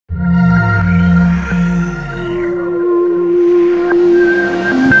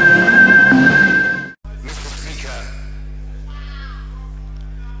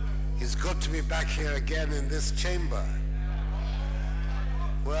this chamber,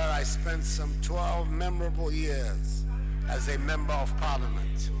 where I spent some 12 memorable years as a member of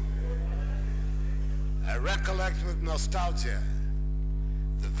parliament. I recollect with nostalgia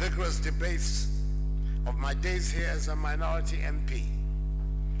the vigorous debates of my days here as a minority MP,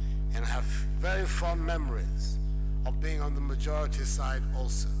 and have very fond memories of being on the majority side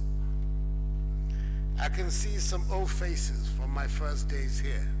also. I can see some old faces from my first days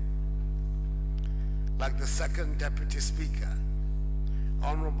here, like the second Deputy Speaker,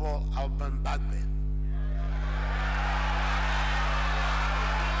 Honorable Alban Bagbin.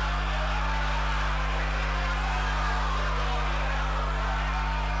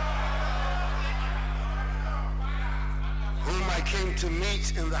 Whom I came to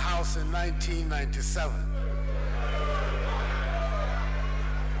meet in the House in 1997.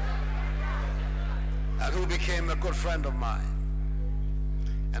 And who became a good friend of mine.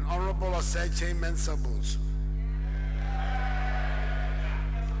 And Honorable Oseche Mensah-Bonsu,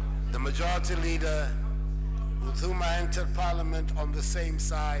 the majority leader with whom I entered Parliament on the same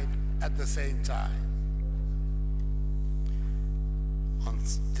side at the same time. On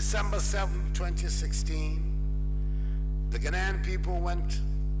December 7, 2016, the Ghanaian people went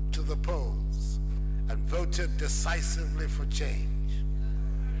to the polls and voted decisively for change.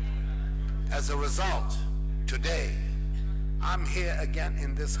 As a result, today, I'm here again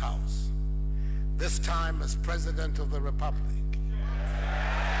in this House, this time as President of the Republic,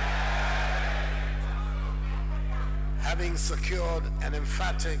 having secured an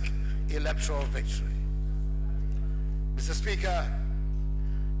emphatic electoral victory. Mr. Speaker,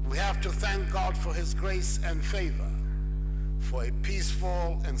 we have to thank God for His grace and favor for a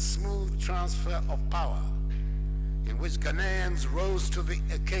peaceful and smooth transfer of power in which Ghanaians rose to the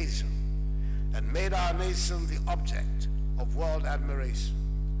occasion and made our nation the object of world admiration.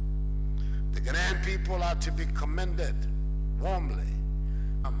 The Ghanaian people are to be commended warmly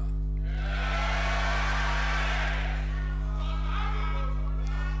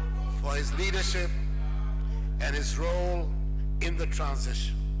for his leadership and his role in the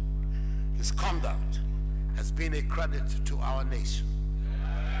transition. His conduct has been a credit to our nation.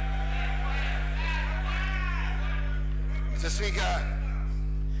 Mr. Speaker,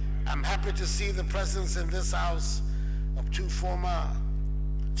 I'm happy to see the presence in this House of two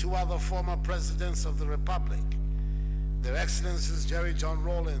other former presidents of the Republic, Their Excellencies Jerry John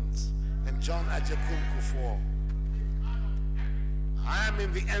Rawlings and John Agyekum Kufuor. I am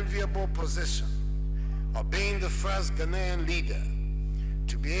in the enviable position of being the first Ghanaian leader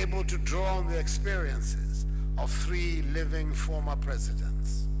to be able to draw on the experiences of 3 living former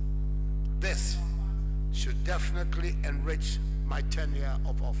presidents. This should definitely enrich my tenure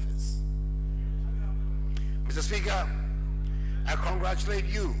of office. Mr. Speaker, I congratulate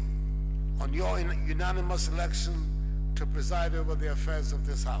you on your unanimous election to preside over the affairs of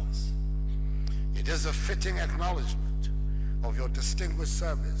this House. It is a fitting acknowledgement of your distinguished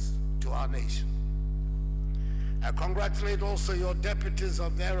service to our nation. I congratulate also your deputies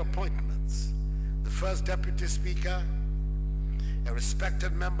on their appointments. The first Deputy Speaker, a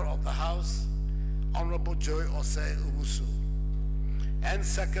respected member of the House, Honorable Joy Osei Owusu, and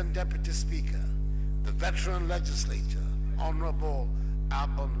second Deputy Speaker, the veteran legislator, Honorable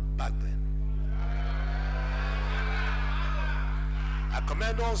Alban Bagbin. I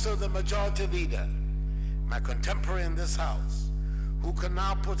commend also the majority leader, my contemporary in this House, who can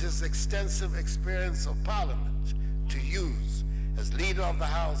now put his extensive experience of Parliament to use as leader of the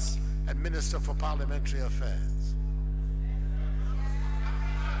House and Minister for Parliamentary Affairs.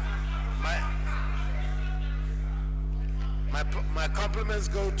 My compliments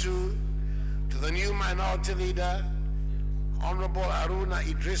go to the new minority leader, Honorable Haruna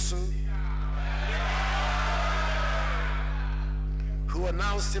Idrisu, who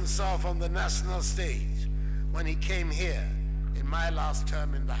announced himself on the national stage when he came here in my last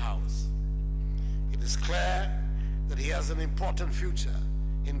term in the House. It is clear that he has an important future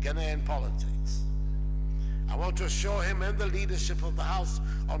in Ghanaian politics. I want to assure him and the leadership of the House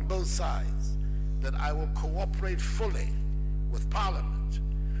on both sides that I will cooperate fully with Parliament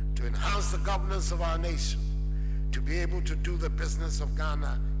to enhance the governance of our nation, to be able to do the business of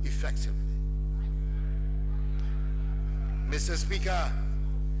Ghana effectively. Mr. Speaker,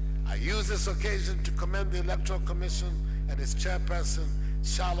 I use this occasion to commend the Electoral Commission and its chairperson,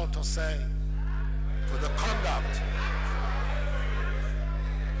 Charlotte Osei, for the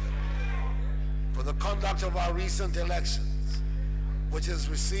conduct of our recent elections, which has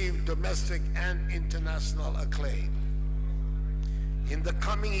received domestic and international acclaim. In the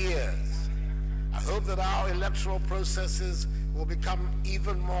coming years, I hope that our electoral processes will become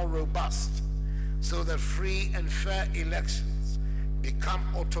even more robust, so that free and fair elections become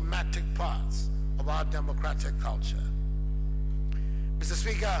automatic parts of our democratic culture. Mr.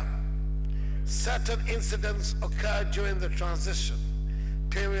 Speaker, certain incidents occurred during the transition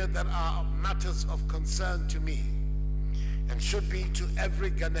period that are matters of concern to me and should be to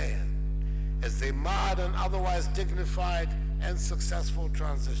every Ghanaian, as they marred an otherwise dignified and successful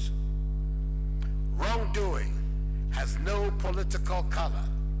transition. Wrongdoing has no political color,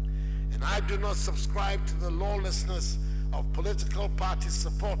 and I do not subscribe to the lawlessness of political party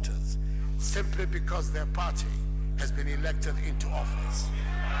supporters simply because their party has been elected into office.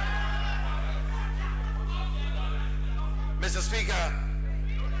 Mr. Speaker,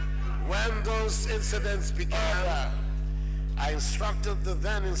 when those incidents began, I instructed the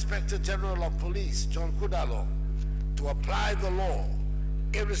then Inspector General of Police, John Kudalo, to apply the law,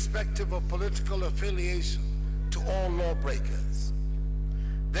 irrespective of political affiliation, to all lawbreakers.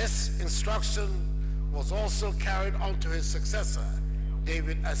 This instruction was also carried on to his successor,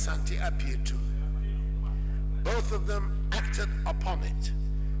 David Asante Apietu. Both of them acted upon it,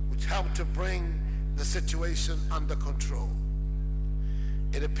 which helped to bring the situation under control.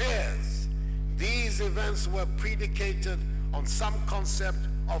 It appears these events were predicated on some concept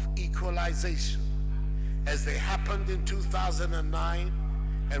of equalization, as they happened in 2009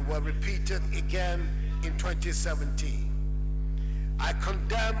 and were repeated again in 2017. I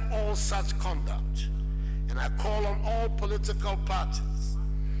condemn all such conduct, and I call on all political parties,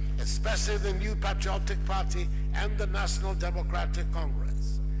 especially the New Patriotic Party and the National Democratic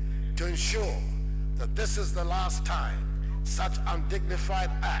Congress, to ensure that this is the last time such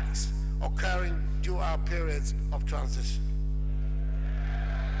undignified acts occurring during our periods of transition.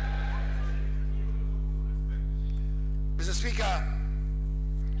 Mr. Speaker,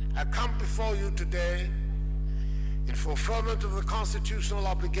 I come before you today in fulfillment of the constitutional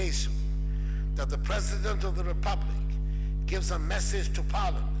obligation that the President of the Republic gives a message to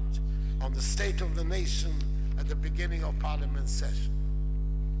Parliament on the state of the nation at the beginning of Parliament session.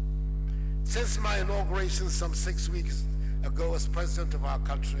 Since my inauguration some 6 weeks ago as President of our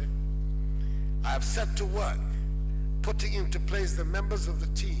country, I have set to work putting into place the members of the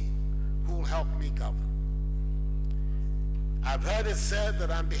team who will help me govern. I've heard it said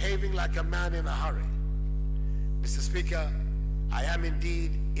that I'm behaving like a man in a hurry. Mr. Speaker, I am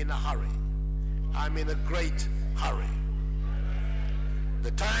indeed in a hurry. I'm in a great hurry.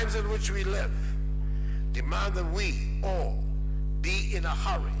 The times in which we live demand that we all be in a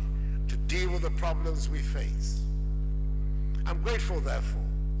hurry to deal with the problems we face. I'm grateful, therefore,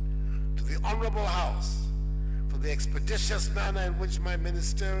 to the Honorable House for the expeditious manner in which my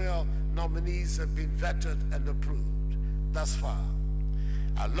ministerial nominees have been vetted and approved thus far.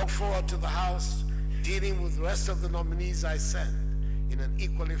 I look forward to the House dealing with the rest of the nominees I send in an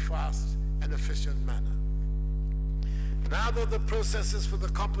equally fast and efficient manner. Now that the processes for the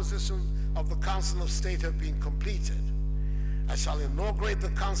composition of the Council of State have been completed, I shall inaugurate the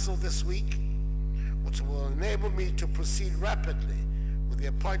Council this week, which will enable me to proceed rapidly with the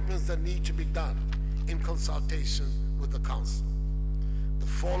appointments that need to be done in consultation with the Council. The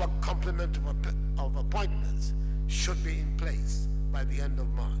full complement of appointments should be in place by the end of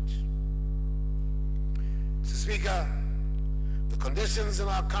March. Mr. Speaker, the conditions in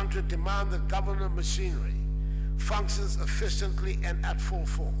our country demand that government machinery functions efficiently and at full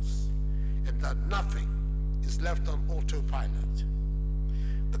force, and that nothing is left on autopilot.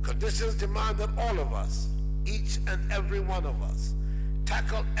 The conditions demand that all of us, each and every one of us,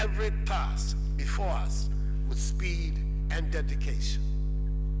 tackle every task before us with speed and dedication.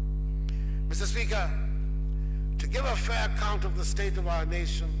 Mr. Speaker, to give a fair account of the state of our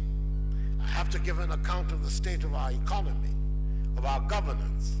nation, I have to give an account of the state of our economy, of our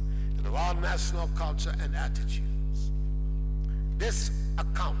governance, and of our national culture and attitudes. This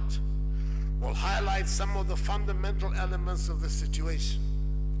account will highlight some of the fundamental elements of the situation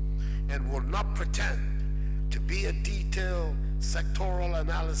and will not pretend to be a detailed sectoral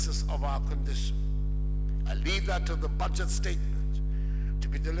analysis of our condition. I leave that to the budget statement to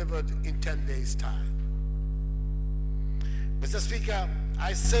be delivered in 10 days' time. Mr. Speaker,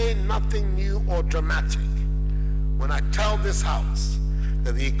 I say nothing new or dramatic when I tell this House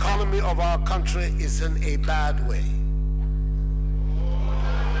that the economy of our country is in a bad way.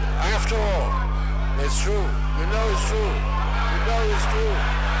 After all, it's true. You know it's true. You know it's true.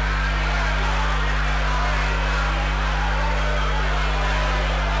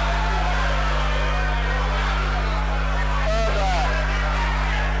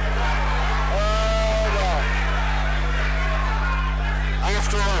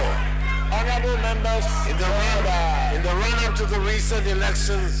 After all, honorable members, in the run-up to the recent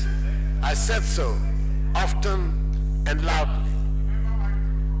elections, I said so often and loudly.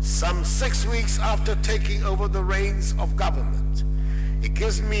 Some 6 weeks after taking over the reins of government, it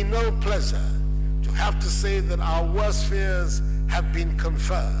gives me no pleasure to have to say that our worst fears have been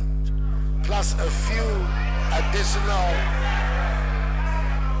confirmed, plus a few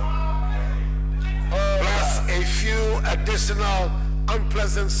additional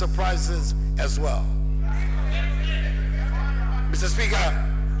unpleasant surprises as well. Mr. Speaker,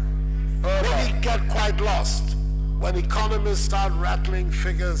 many get quite lost when economists start rattling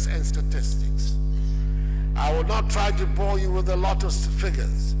figures and statistics. I will not try to bore you with a lot of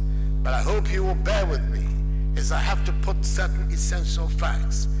figures, but I hope you will bear with me as I have to put certain essential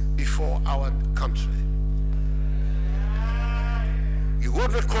facts before our country. You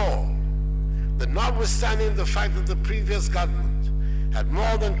would recall that notwithstanding the fact that the previous government had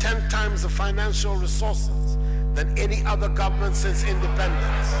more than 10 times the financial resources than any other government since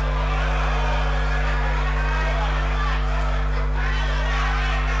independence,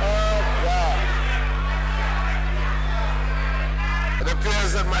 it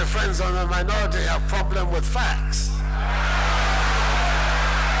appears that my friends on the minority have a problem with facts.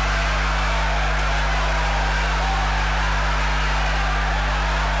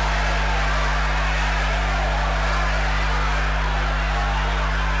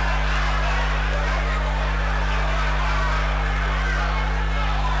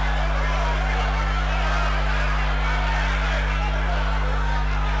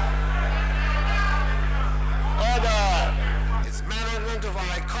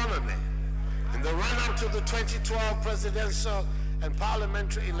 To the 2012 presidential and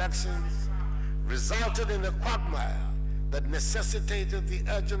parliamentary elections resulted in a quagmire that necessitated the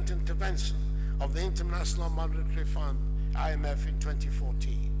urgent intervention of the International Monetary Fund, IMF, in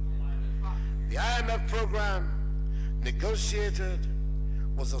 2014. The IMF program negotiated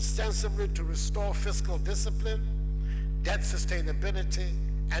was ostensibly to restore fiscal discipline, debt sustainability,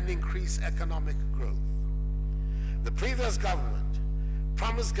 and increase economic growth. The previous government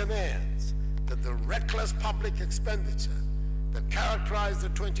promised Ghanaians that the reckless public expenditure that characterized the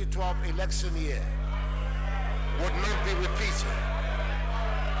 2012 election year would not be repeated.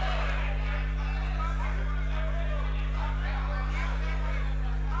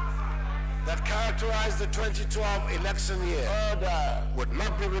 That characterized the 2012 election year would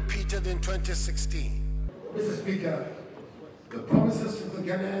not be repeated in 2016. Mr. Speaker, the promises to the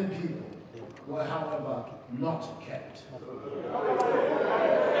Ghanaian people were, however, not kept.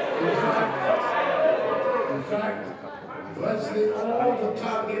 In fact, virtually all the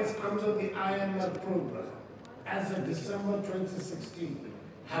targets under the IMF program as of December 2016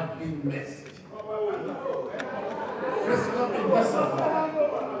 have been missed. Fiscal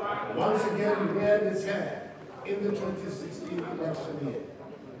investment once again reared its head in the 2016 election year.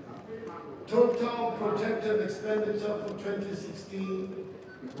 Total protected expenditure for 2016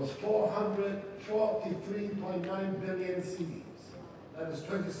 was 443.9 billion cedis. That is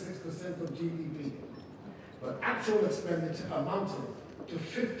 26% of GDP. But actual expenditure amounted to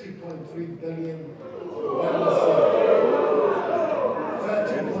 50.3 billion,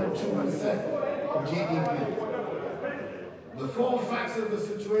 30.2% of GDP. The four facts of the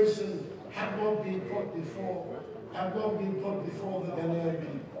situation have not been put before the Ghanaian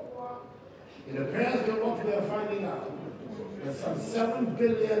people. It appears that what we are finding out that some 7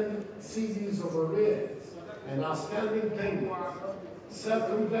 billion cedis of arrears and outstanding payments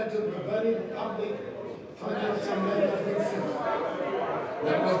circumvented the very public financial management system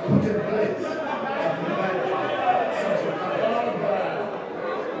that was put in place to prevent such a crisis.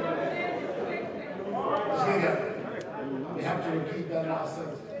 Speaker, we have to repeat that last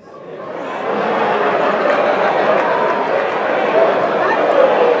sentence.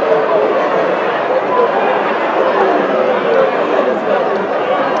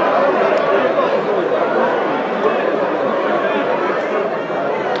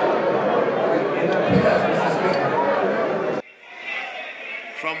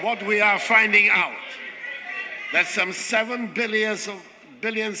 What we are finding out that some 7 billion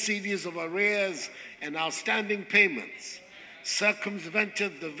cedis of arrears and outstanding payments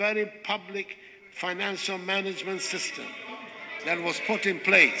circumvented the very public financial management system that was put in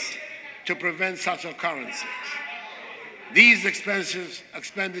place to prevent such occurrences. These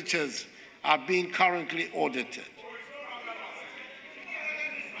expenditures are being currently audited.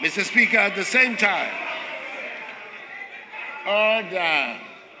 Mr. Speaker, at the same time,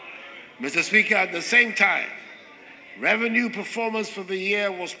 Mr. Speaker, at the same time, revenue performance for the year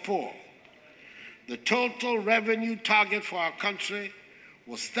was poor. The total revenue target for our country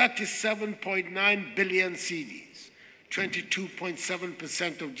was 37.9 billion cedis,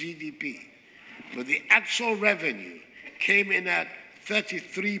 22.7% of GDP, but the actual revenue came in at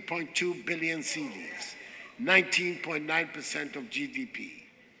 33.2 billion cedis, 19.9% of GDP.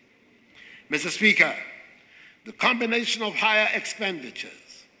 Mr. Speaker, the combination of higher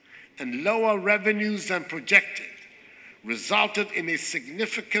expenditures and lower revenues than projected resulted in a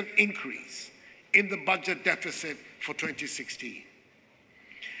significant increase in the budget deficit for 2016.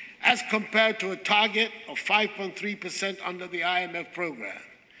 As compared to a target of 5.3% under the IMF program,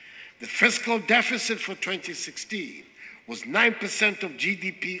 the fiscal deficit for 2016 was 9% of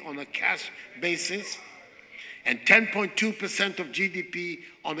GDP on a cash basis and 10.2% of GDP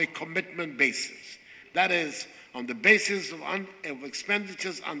on a commitment basis. That is, on the basis of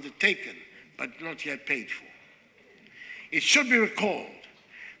expenditures undertaken but not yet paid for. It should be recalled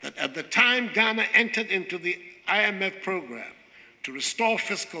that at the time Ghana entered into the IMF program to restore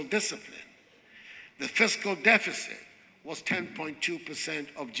fiscal discipline, the fiscal deficit was 10.2%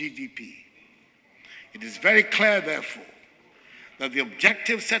 of GDP. It is very clear, therefore, that the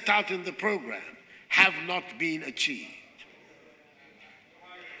objectives set out in the program have not been achieved.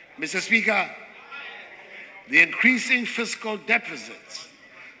 Mr. Speaker, the increasing fiscal deficits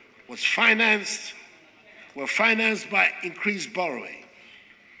were financed by increased borrowing.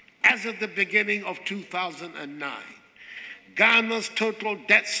 As at the beginning of 2009, Ghana's total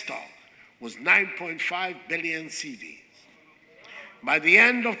debt stock was 9.5 billion cedis. By the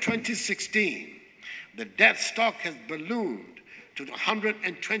end of 2016, the debt stock has ballooned to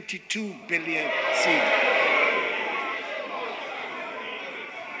 122 billion cedis.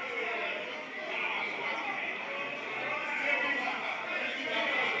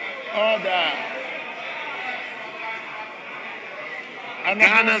 Order.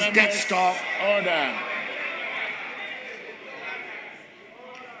 Ghana's debt stock. Order.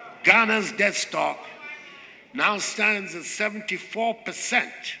 Ghana's debt stock now stands at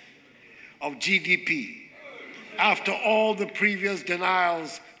 74% of GDP after all the previous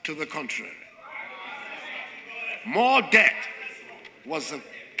denials to the contrary. More debt was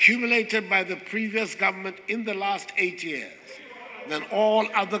accumulated by the previous government in the last 8 years than all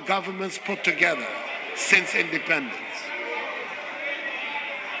other governments put together since independence.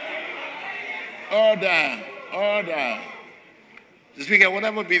 Order. Order. Mr. Speaker,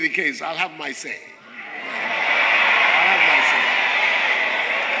 whatever be the case, I'll have my say. I'll have my say.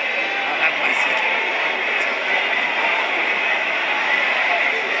 I'll have my say.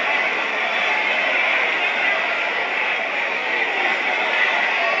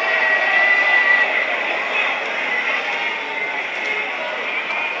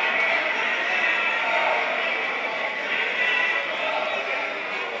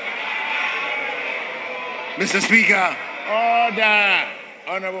 Mr. Speaker. Order.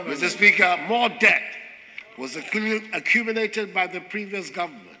 Honorable Mr. Speaker, more debt was accumulated by the previous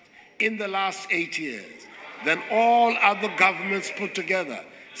government in the last 8 years than all other governments put together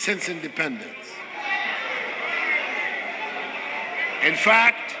since independence. In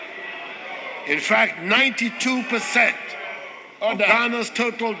fact, 92% of Ghana's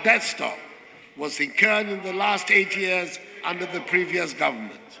total debt stock was incurred in the last 8 years under the previous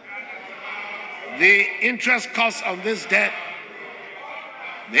government. The interest costs on this debt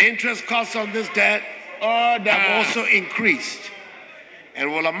have also increased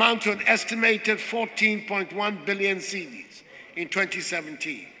and will amount to an estimated 14.1 billion cedis in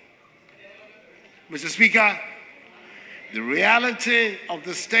 2017. Mr. Speaker, the reality of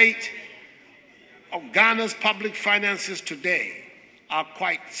the state of Ghana's public finances today are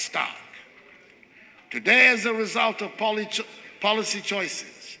quite stark. Today, as a result of policy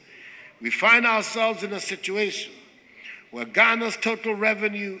choices, we find ourselves in a situation where Ghana's total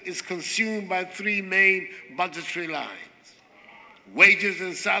revenue is consumed by three main budgetary lines: wages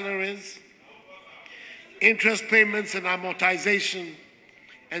and salaries, interest payments and amortization,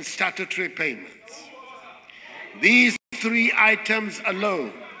 and statutory payments. These three items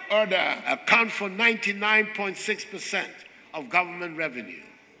alone account for 99.6% of government revenue.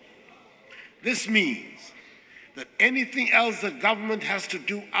 This means that anything else that government has to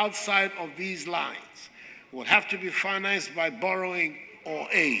do outside of these lines will have to be financed by borrowing or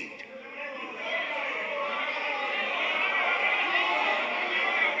aid.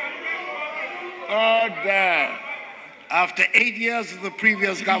 Order. After 8 years of the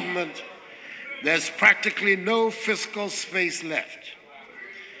previous government, there's practically no fiscal space left.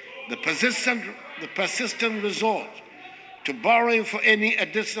 The persistent resort to borrowing for any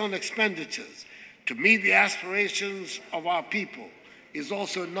additional expenditures to meet the aspirations of our people is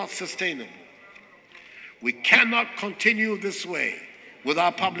also not sustainable. We cannot continue this way with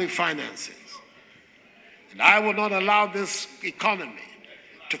our public finances. And I will not allow this economy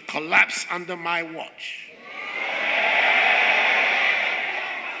to collapse under my watch.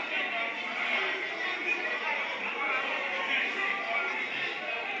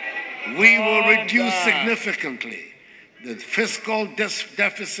 We will reduce significantly the fiscal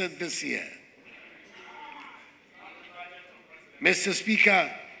deficit this year. Mr.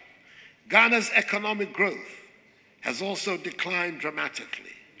 Speaker, Ghana's economic growth has also declined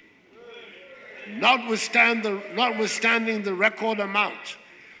dramatically. Notwithstanding the record amount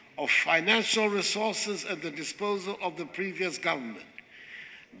of financial resources at the disposal of the previous government,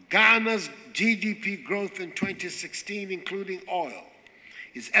 Ghana's GDP growth in 2016, including oil,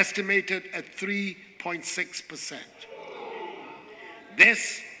 is estimated at 3.6%.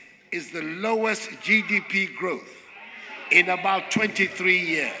 This is the lowest GDP growth in about 23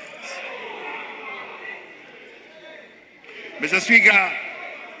 years. Mr. Speaker,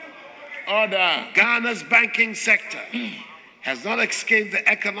 Order. Ghana's banking sector has not escaped the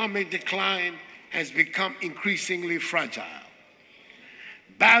economic decline, has become increasingly fragile.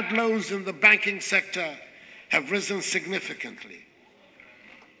 Bad loans in the banking sector have risen significantly.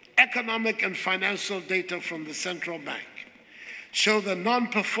 Economic and financial data from the central bank show that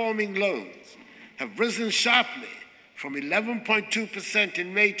non-performing loans have risen sharply from 11.2%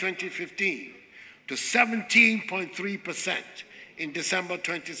 in May 2015 to 17.3% in December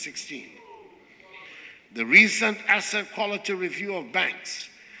 2016. The recent asset quality review of banks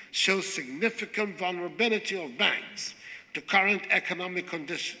shows significant vulnerability of banks to current economic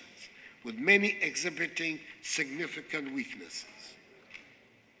conditions, with many exhibiting significant weaknesses.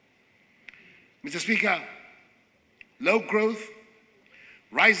 Mr. Speaker, low growth,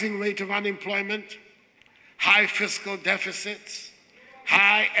 rising rate of unemployment, high fiscal deficits,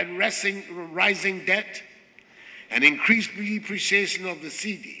 high and rising debt, and increased depreciation of the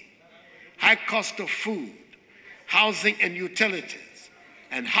cedi, high cost of food, housing and utilities,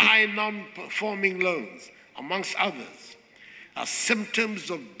 and high non-performing loans, amongst others, are symptoms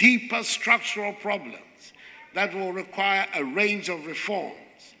of deeper structural problems that will require a range of reforms,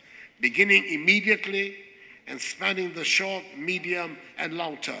 beginning immediately and spanning the short, medium, and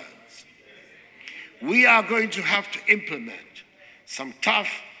long terms. We are going to have to implement some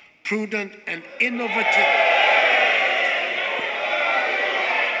tough, prudent, and innovative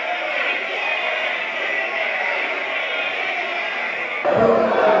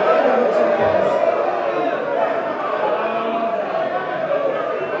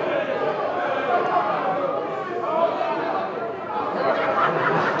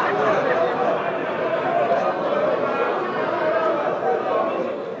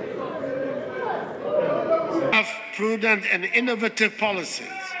prudent and innovative policies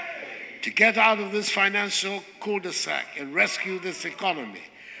to get out of this financial cul-de-sac and rescue this economy,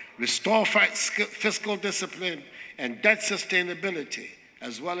 restore fiscal discipline and debt sustainability,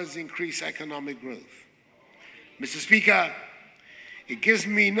 as well as increase economic growth. Mr. Speaker, it gives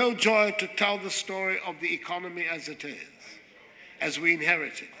me no joy to tell the story of the economy as it is, as we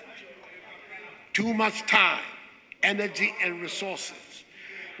inherited it. Too much time, energy, and resources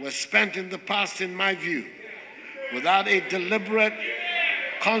were spent in the past, in my view, without a deliberate,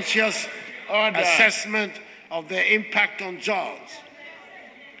 conscious assessment of their impact on jobs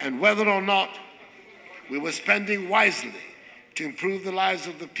and whether or not we were spending wisely to improve the lives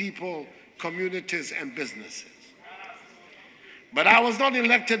of the people, communities, and businesses. But I was not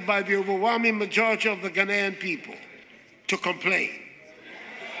elected by the overwhelming majority of the Ghanaian people to complain.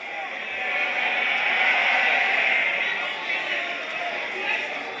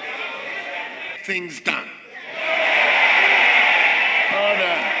 Things done.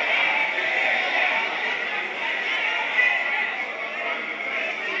 Order.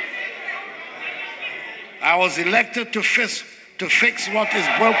 I was elected to fix what is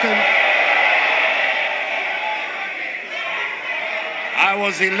broken. I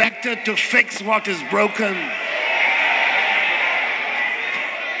was elected to fix what is broken.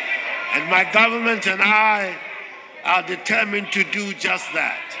 And my government and I are determined to do just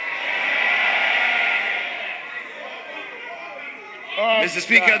that. Mr.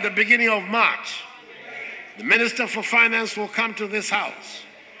 Speaker, at the beginning of March, the Minister for Finance will come to this House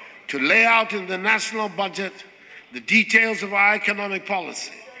to lay out in the national budget the details of our economic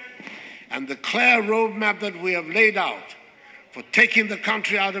policy and the clear roadmap that we have laid out for taking the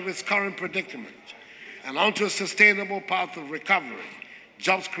country out of its current predicament and onto a sustainable path of recovery,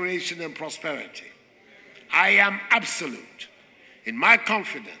 jobs creation, and prosperity. I am absolute in my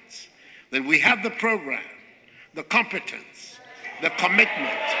confidence that we have the program, the competence, the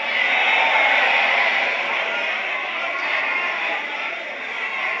commitment,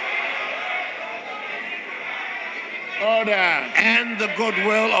 and the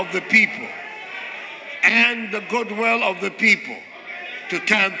goodwill of the people, to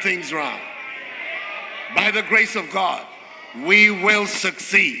turn things around. By the grace of God, we will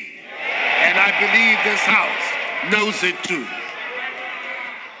succeed. And I believe this House knows it too.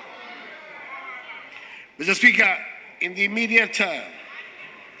 Mr. Speaker, in the immediate term,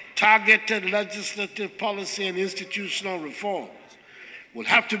 targeted legislative policy and institutional reforms will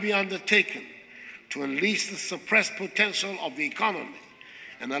have to be undertaken to unleash the suppressed potential of the economy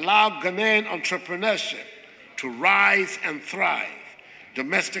and allow Ghanaian entrepreneurship to rise and thrive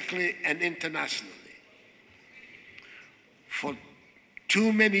domestically and internationally. For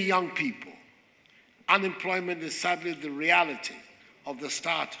too many young people, unemployment is sadly the reality of the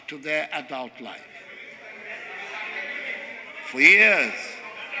start to their adult life. For years,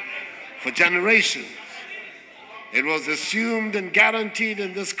 for generations, it was assumed and guaranteed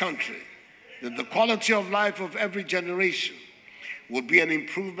in this country that the quality of life of every generation would be an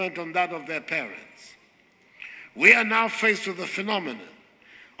improvement on that of their parents. We are now faced with the phenomenon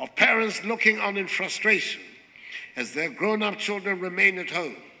of parents looking on in frustration as their grown-up children remain at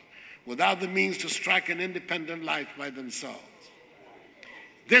home without the means to strike an independent life by themselves.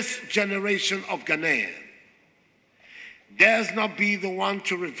 This generation of Ghanaians dares not be the one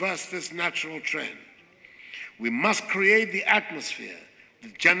to reverse this natural trend. We must create the atmosphere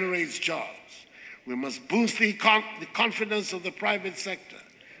that generates jobs. We must boost the confidence of the private sector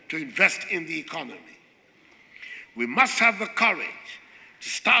to invest in the economy. We must have the courage to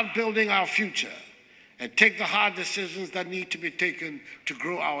start building our future and take the hard decisions that need to be taken to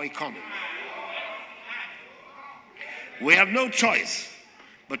grow our economy. We have no choice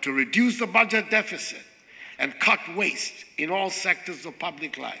but to reduce the budget deficit and cut waste in all sectors of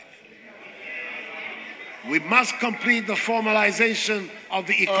public life. We must complete the formalization of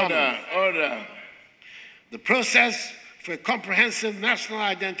the economy. Order. The process for a comprehensive national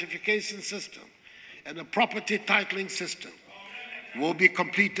identification system and a property titling system will be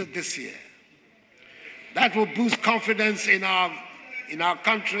completed this year. That will boost confidence in our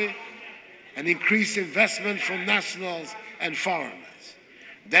country and increase investment from nationals and foreigners.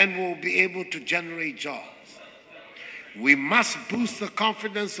 Then we'll be able to generate jobs. We must boost the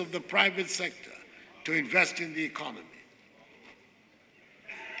confidence of the private sector to invest in the economy.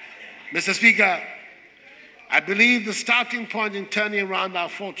 Mr. Speaker, I believe the starting point in turning around our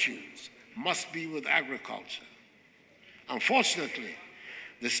fortunes must be with agriculture. Unfortunately,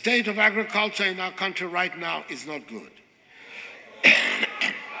 the state of agriculture in our country right now is not good.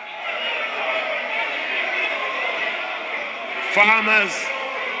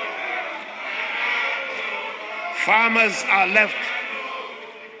 Farmers are left.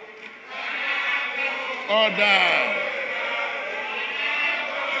 Order.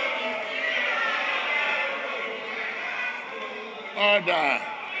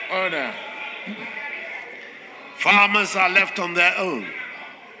 Farmers are left on their own.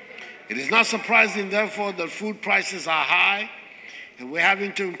 It is not surprising, therefore, that food prices are high and we're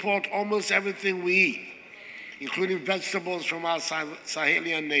having to import almost everything we eat, including vegetables from our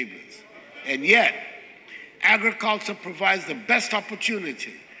Sahelian neighbors. And yet, agriculture provides the best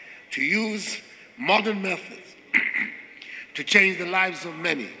opportunity to use modern methods to change the lives of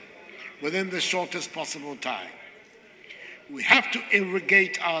many within the shortest possible time. We have to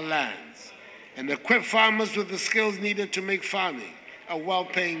irrigate our lands and equip farmers with the skills needed to make farming a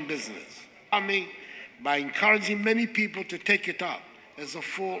well-paying business. Farming by encouraging many people to take it up as a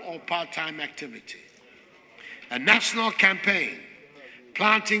full or part-time activity. A national campaign,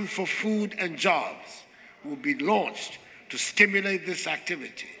 Planting for Food and Jobs, will be launched to stimulate this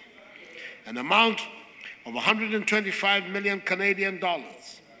activity. An amount of 125 million Canadian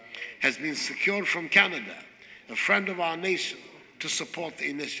dollars has been secured from Canada, a friend of our nation, to support the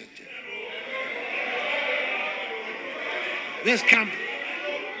initiative. This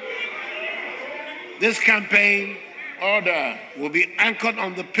campaign will be anchored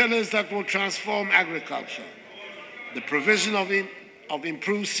on the pillars that will transform agriculture: the provision of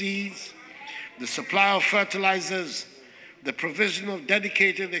improved seeds, the supply of fertilizers, the provision of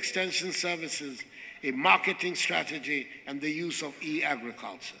dedicated extension services, a marketing strategy, and the use of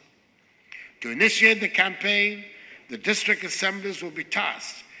e-agriculture. To initiate the campaign, the district assemblies will be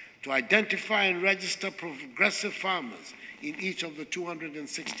tasked to identify and register progressive farmers in each of the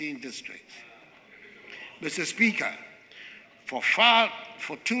 216 districts. Mr. Speaker, for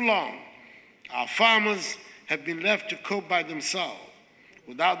too long, our farmers have been left to cope by themselves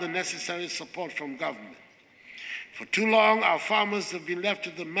without the necessary support from government. For too long, our farmers have been left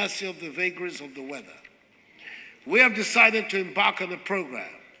to the mercy of the vagaries of the weather. We have decided to embark on a program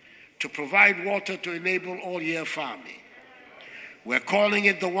to provide water to enable all-year farming. We're calling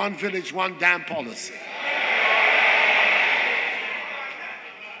it the One Village, One Dam policy.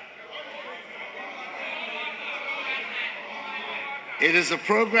 It is a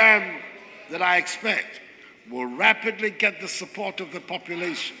program that I expect will rapidly get the support of the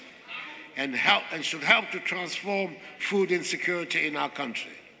population and should help to transform food insecurity in our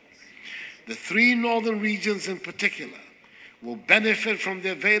country. The 3 northern regions in particular will benefit from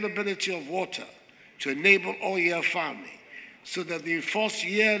the availability of water to enable all-year farming so that the enforced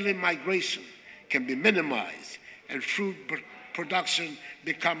yearly migration can be minimized and food production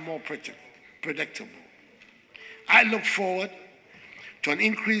become more predictable. I look forward to an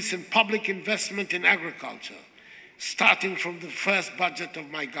increase in public investment in agriculture, starting from the first budget of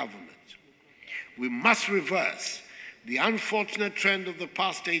my government. We must reverse the unfortunate trend of the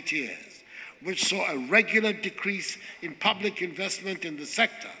past 8 years, which saw a regular decrease in public investment in the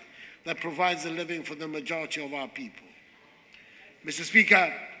sector that provides a living for the majority of our people. Mr.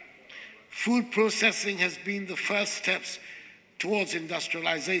 Speaker, food processing has been the first steps towards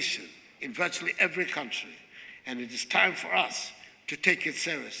industrialization in virtually every country, and it is time for us to take it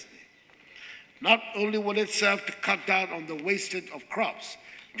seriously. Not only will it serve to cut down on the wastage of crops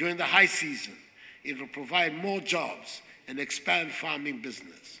during the high season, it will provide more jobs and expand farming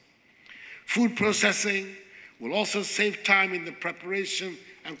business. Food processing will also save time in the preparation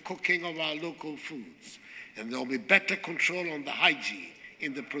and cooking of our local foods, and there will be better control on the hygiene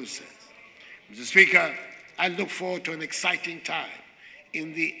in the process. Mr. Speaker, I look forward to an exciting time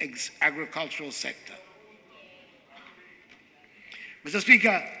in the agricultural sector. Mr.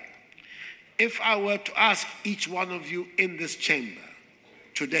 Speaker, if I were to ask each one of you in this chamber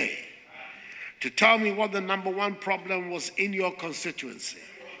today to tell me what the #1 problem was in your constituency,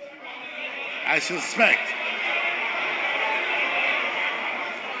 I suspect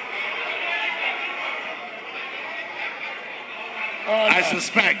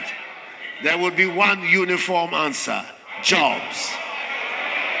there would be one uniform answer: jobs.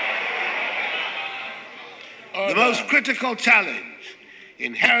 The most critical challenge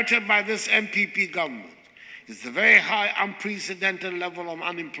inherited by this MPP government is the very high, unprecedented level of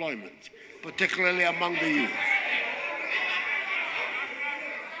unemployment, particularly among the youth.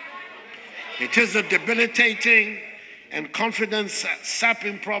 It is a debilitating and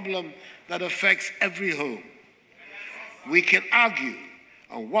confidence-sapping problem that affects every home. We can argue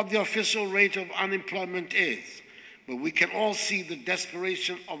on what the official rate of unemployment is, but we can all see the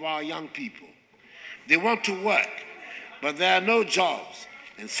desperation of our young people. They want to work, but there are no jobs,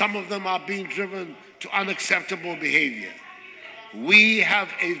 and some of them are being driven to unacceptable behavior. We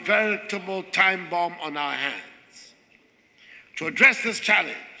have a veritable time bomb on our hands. To address this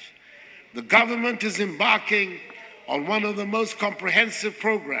challenge, the government is embarking on one of the most comprehensive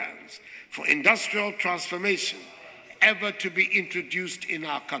programs for industrial transformation ever to be introduced in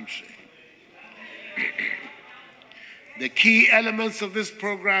our country. The key elements of this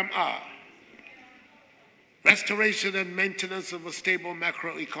program are restoration and maintenance of a stable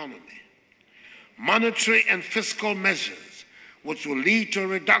macroeconomy, monetary and fiscal measures which will lead to a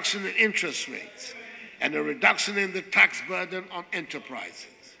reduction in interest rates and a reduction in the tax burden on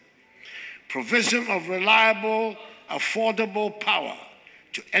enterprises, provision of reliable, affordable power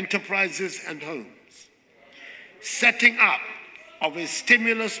to enterprises and homes, setting up of a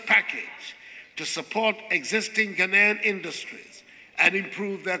stimulus package to support existing Ghanaian industries and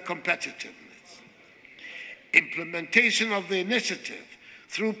improve their competitiveness, implementation of the initiative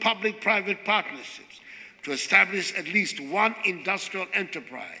through public-private partnerships to establish at least one industrial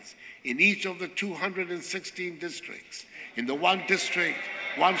enterprise in each of the 216 districts in the One District,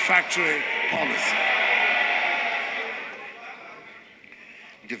 One Factory policy.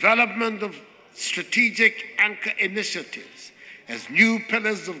 Development of strategic anchor initiatives as new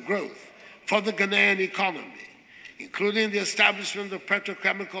pillars of growth for the Ghanaian economy, including the establishment of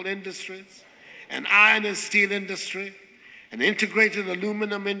petrochemical industries, an iron and steel industry, an integrated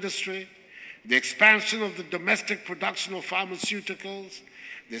aluminum industry, the expansion of the domestic production of pharmaceuticals,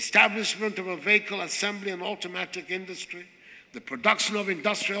 the establishment of a vehicle assembly and automatic industry, the production of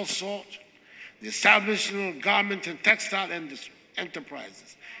industrial salt, the establishment of garment and textile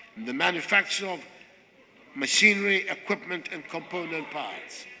enterprises, and the manufacture of machinery, equipment, and component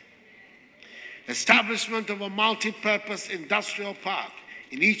parts. Establishment of a multi-purpose industrial park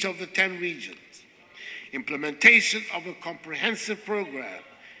in each of the 10 regions. Implementation of a comprehensive program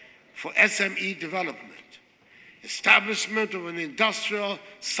for SME development. Establishment of an industrial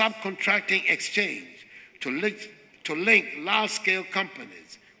subcontracting exchange to link large-scale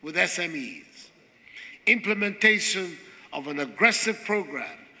companies with SMEs. Implementation of an aggressive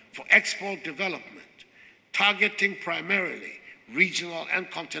program for export development, targeting primarily regional and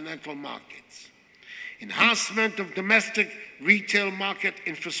continental markets, enhancement of domestic retail market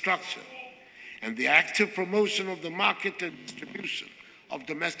infrastructure, and the active promotion of the market and distribution of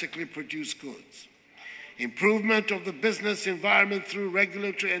domestically produced goods, improvement of the business environment through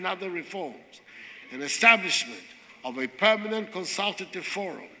regulatory and other reforms, and establishment of a permanent consultative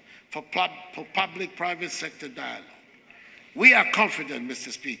forum for public-private sector dialogue. We are confident,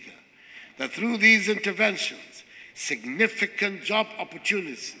 Mr. Speaker, that through these interventions, significant job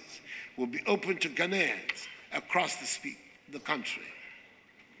opportunities will be open to Ghanaians across the country.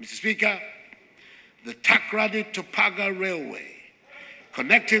 Mr. Speaker, the Takrady to Paga Railway,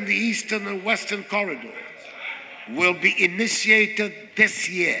 connecting the eastern and western corridors, will be initiated this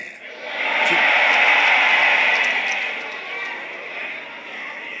year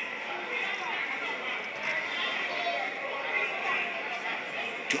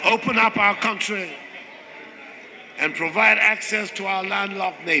to open up our country and provide access to our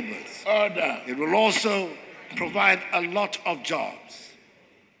landlocked neighbors. Order. It will also provide a lot of jobs.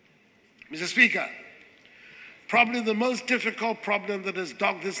 Mr. Speaker, probably the most difficult problem that has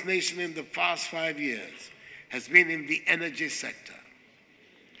dogged this nation in the past 5 years has been in the energy sector.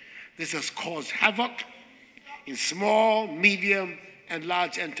 This has caused havoc in small, medium, and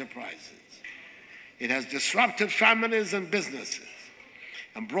large enterprises. It has disrupted families and businesses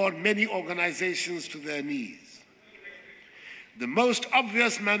and brought many organizations to their knees. The most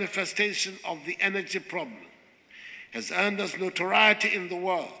obvious manifestation of the energy problem has earned us notoriety in the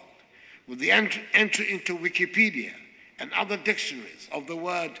world with the entry into Wikipedia and other dictionaries of the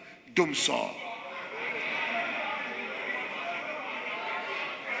word Dumsor.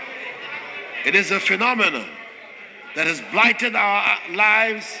 It is a phenomenon that has blighted our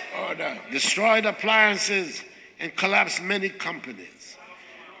lives, destroyed appliances, and collapsed many companies.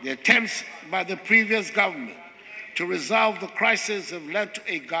 The attempts by the previous government to resolve the crisis have led to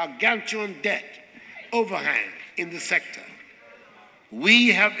a gargantuan debt overhang in the sector. We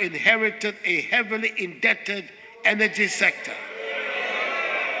have inherited a heavily indebted energy sector.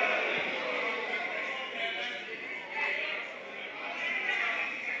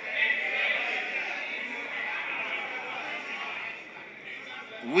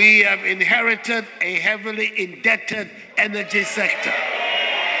 We have inherited a heavily indebted energy sector.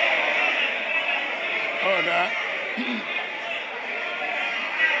 Order.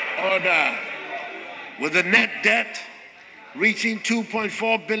 Order. With a net debt reaching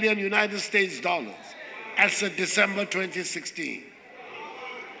 2.4 billion United States dollars as of December 2016.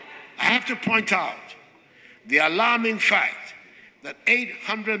 I have to point out the alarming fact that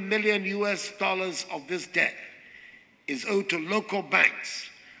 800 million US dollars of this debt is owed to local banks,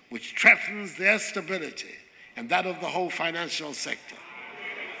 which threatens their stability and that of the whole financial sector.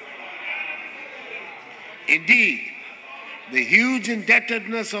 Indeed, the huge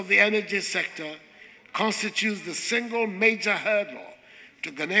indebtedness of the energy sector constitutes the single major hurdle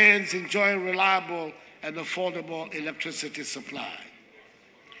to Ghanaians enjoying reliable and affordable electricity supply.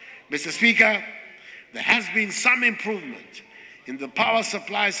 Mr. Speaker, there has been some improvement in the power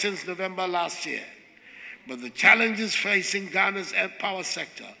supply since November last year, but the challenges facing Ghana's power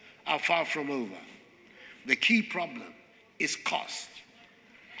sector are far from over. The key problem is cost.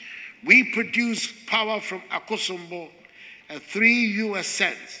 We produce power from Akosombo at 3 US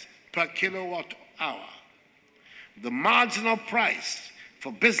cents per kilowatt hour. The marginal price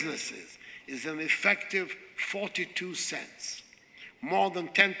for businesses is an effective 42 cents, more than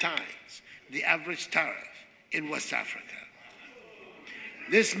 10 times the average tariff in West Africa.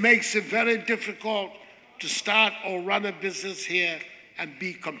 This makes it very difficult to start or run a business here and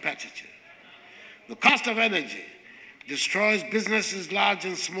be competitive. The cost of energy destroys businesses large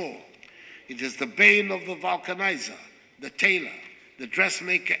and small. It is the bane of the vulcanizer, the tailor, the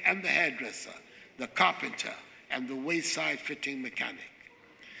dressmaker and the hairdresser, the carpenter and the wayside fitting mechanic.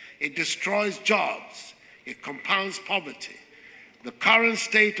 It destroys jobs. It compounds poverty. The current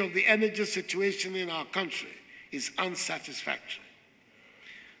state of the energy situation in our country is unsatisfactory.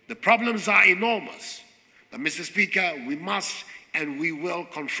 The problems are enormous, but Mr. Speaker, we must and we will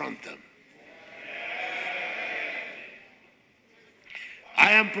confront them.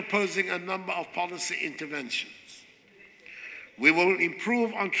 I am proposing a number of policy interventions. We will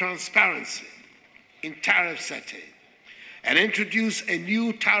improve on transparency in tariff setting and introduce a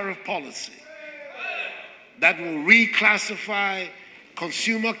new tariff policy that will reclassify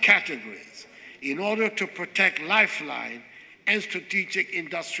consumer categories in order to protect lifeline and strategic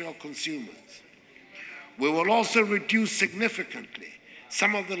industrial consumers. We will also reduce significantly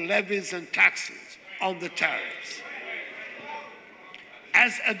some of the levies and taxes on the tariffs.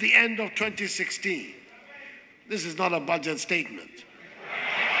 As at the end of 2016, This is not a budget statement.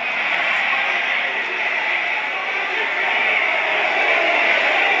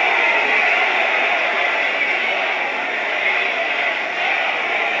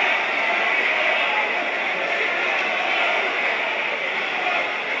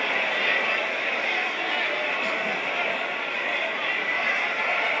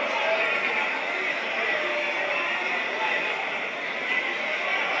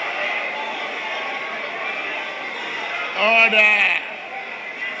 Order.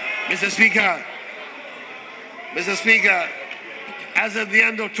 Mr. Speaker, as of the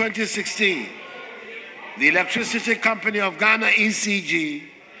end of 2016, the Electricity Company of Ghana, ECG,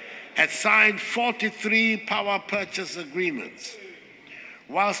 had signed 43 power purchase agreements,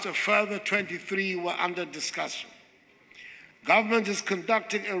 whilst a further 23 were under discussion. Government is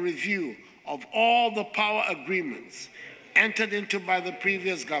conducting a review of all the power agreements entered into by the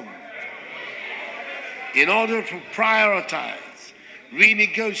previous government in order to prioritize,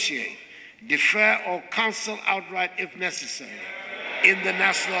 renegotiate, defer, or cancel outright if necessary in the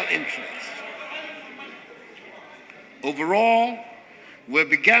national interest. Overall, we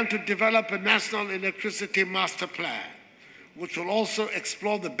began to develop a national electricity master plan, which will also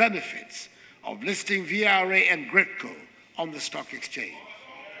explore the benefits of listing VRA and GRIDCO on the stock exchange.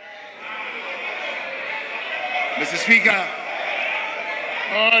 Mr. Speaker,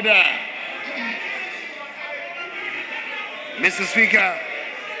 Order. Mr. Speaker,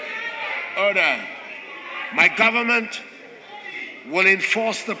 Order. my government will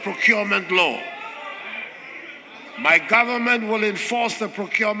enforce the procurement law. My government will enforce the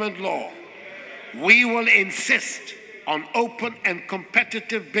procurement law. We will insist on open and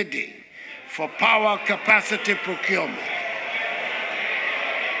competitive bidding for power capacity procurement.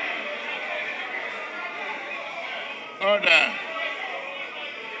 Order.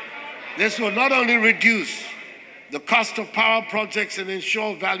 This will not only reduce the cost of power projects and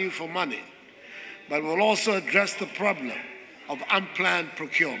ensure value for money, but will also address the problem of unplanned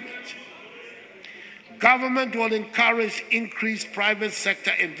procurement. Government will encourage increased private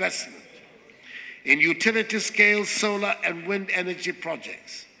sector investment in utility-scale solar and wind energy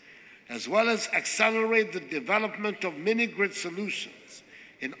projects, as well as accelerate the development of mini-grid solutions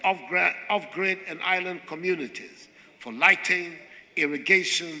in off-grid and island communities for lighting,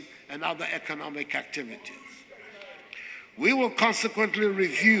 irrigation, and other economic activities. We will consequently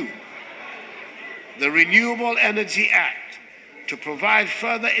review the Renewable Energy Act to provide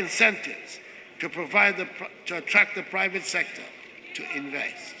further incentives to attract the private sector to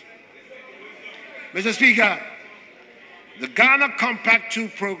invest. Mr. Speaker, the Ghana Compact 2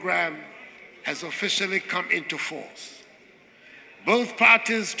 program has officially come into force. Both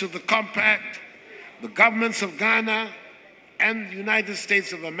parties to the compact, the governments of Ghana and the United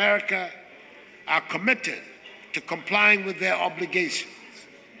States of America, are committed to complying with their obligations.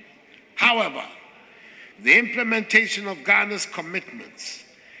 However, the implementation of Ghana's commitments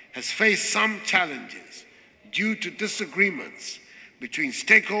has faced some challenges due to disagreements between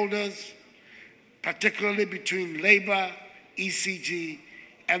stakeholders, particularly between Labour, ECG,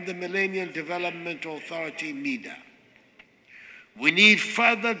 and the Millennium Development Authority, NEDA. We need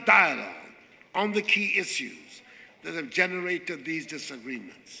further dialogue on the key issues that have generated these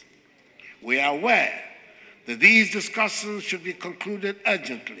disagreements. We are aware that these discussions should be concluded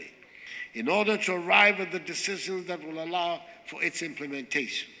urgently in order to arrive at the decisions that will allow for its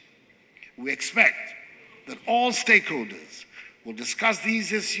implementation. We expect that all stakeholders will discuss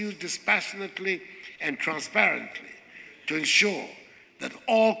these issues dispassionately and transparently to ensure that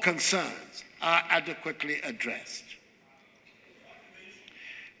all concerns are adequately addressed.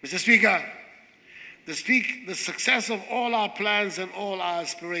 Mr. Speaker, the success of all our plans and all our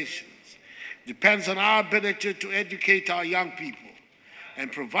aspirations depends on our ability to educate our young people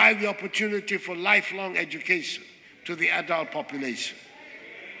and provide the opportunity for lifelong education to the adult population.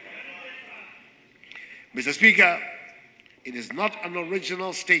 Mr. Speaker, it is not an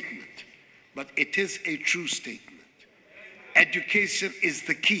original statement, but it is a true statement. Education is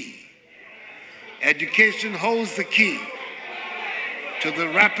the key. Education holds the key to the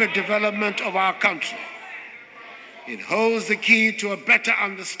rapid development of our country. It holds the key to a better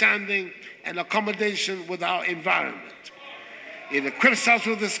understanding and accommodation with our environment. It equips us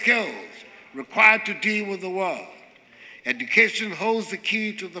with the skills required to deal with the world. Education holds the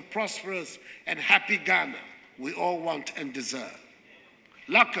key to the prosperous and happy Ghana we all want and deserve.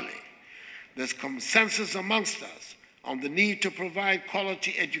 Luckily, there's consensus amongst us on the need to provide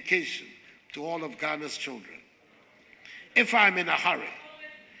quality education to all of Ghana's children. If I'm in a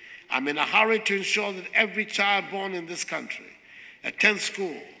hurry to ensure that every child born in this country attends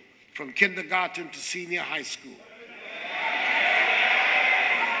school from kindergarten to senior high school.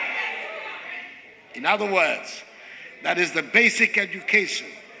 In other words, that is the basic education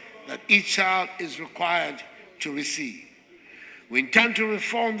that each child is required to receive. We intend to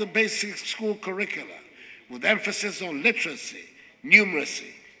reform the basic school curricula with emphasis on literacy,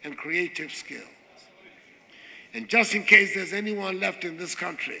 numeracy, and creative skills. And just in case there's anyone left in this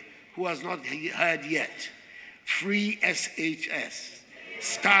country who has not heard yet, free SHS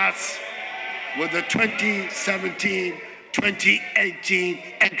starts with the 2017-2018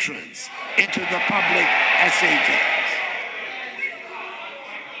 entrance into the public SHS.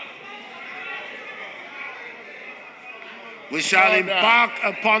 We shall embark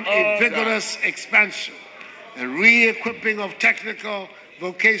upon a vigorous expansion and re-equipping of technical,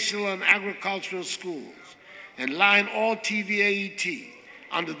 vocational, and agricultural schools, and line all TVAET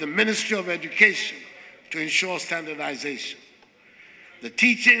under the Ministry of Education to ensure standardization. The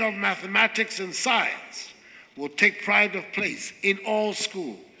teaching of mathematics and science will take pride of place in all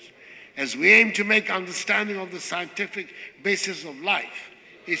schools as we aim to make understanding of the scientific basis of life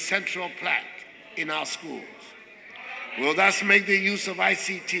a central plank in our schools. We will thus make the use of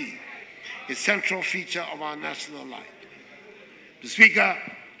ICT a central feature of our national life. Mr. Speaker,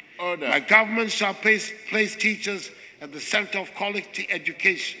 Order. my government shall place teachers at the center of quality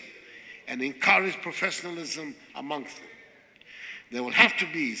education and encourage professionalism amongst them. There will have to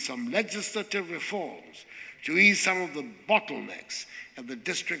be some legislative reforms to ease some of the bottlenecks at the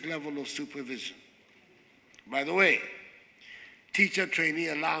district level of supervision. By the way, teacher trainee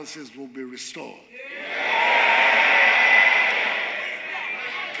allowances will be restored.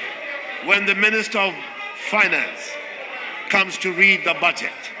 When the Minister of Finance comes to read the budget,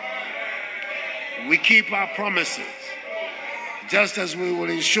 we keep our promises, just as we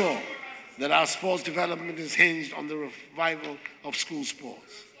will ensure that our sports development is hinged on the revival of school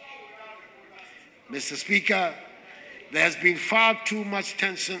sports. Mr. Speaker, there has been far too much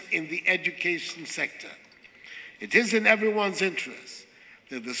tension in the education sector. It is in everyone's interest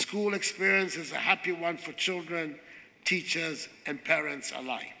that the school experience is a happy one for children, teachers, and parents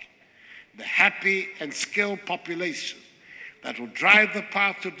alike. The happy and skilled population that will drive the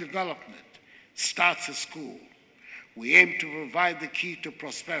path to development starts at school. We aim to provide the key to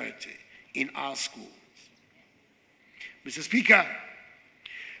prosperity in our schools. Mr. Speaker,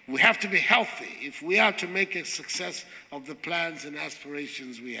 we have to be healthy if we are to make a success of the plans and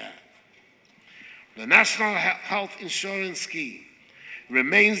aspirations we have. The National Health Insurance Scheme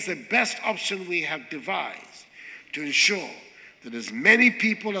remains the best option we have devised to ensure that as many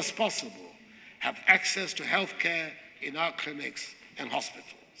people as possible have access to health care in our clinics and hospitals.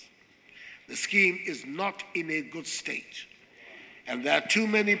 The scheme is not in a good state, and there are too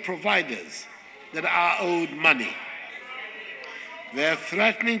many providers that are owed money. They are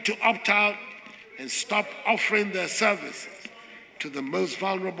threatening to opt out and stop offering their services to the most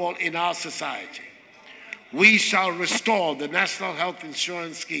vulnerable in our society. We shall restore the National Health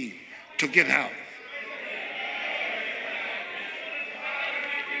Insurance Scheme to good health.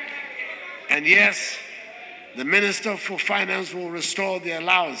 And yes, the Minister for Finance will restore the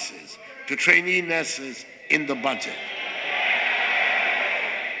allowances to trainee nurses in the budget.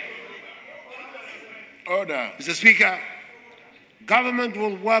 Order. Mr. Speaker, government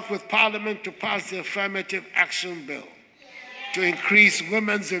will work with Parliament to pass the Affirmative Action Bill to increase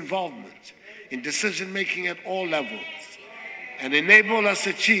women's involvement in decision-making at all levels and enable us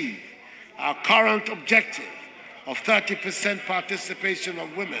to achieve our current objective of 30% participation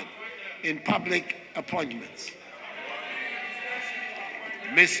of women in public appointments.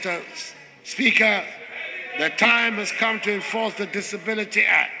 Mr. Speaker, the time has come to enforce the Disability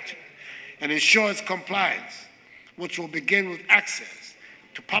Act and ensure its compliance, which will begin with access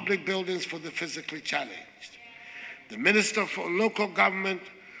to public buildings for the physically challenged. The Minister for Local Government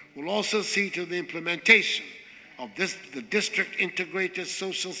will also see to the implementation of the District Integrated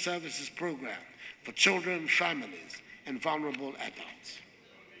Social Services Program for children, families, and vulnerable adults.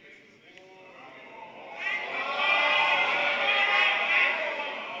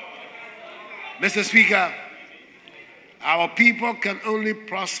 Mr. Speaker, our people can only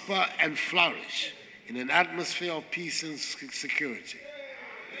prosper and flourish in an atmosphere of peace and security.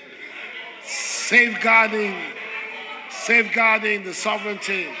 Safeguarding the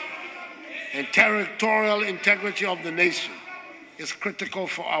sovereignty and territorial integrity of the nation is critical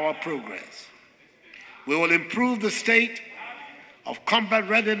for our progress. We will improve the state of combat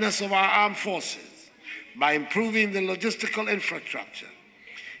readiness of our armed forces by improving the logistical infrastructure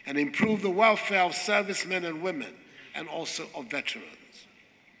and improve the welfare of servicemen and women and also of veterans.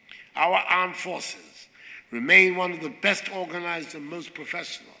 Our armed forces remain one of the best organized and most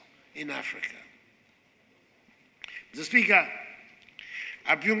professional in Africa. Mr. Speaker,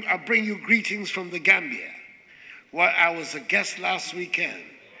 I bring you greetings from the Gambia, where I was a guest last weekend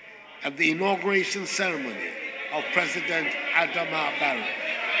at the inauguration ceremony of President Adama Barrow.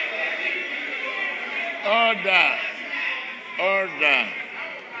 Order. Order.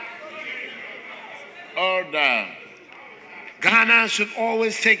 Order. Ghana should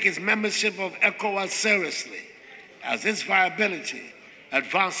always take its membership of ECOWAS seriously, as its viability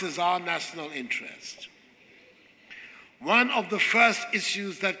advances our national interest. One of the first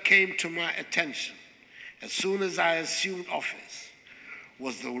issues that came to my attention as soon as I assumed office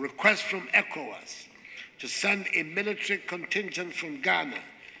was the request from ECOWAS to send a military contingent from Ghana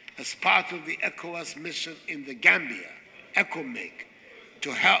as part of the ECOWAS mission in the Gambia, ECOMIG,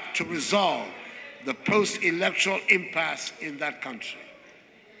 to help to resolve the post-electoral impasse in that country.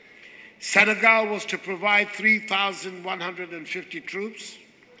 Senegal was to provide 3,150 troops,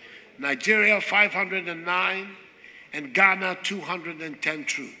 Nigeria 509, and Ghana 210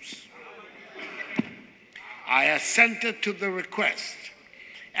 troops. I assented to the request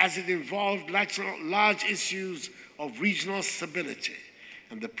as it involved large issues of regional stability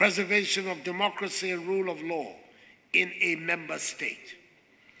and the preservation of democracy and rule of law in a member state.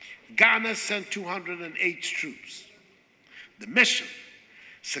 Ghana sent 208 troops. The mission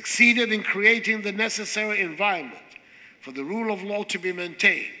succeeded in creating the necessary environment for the rule of law to be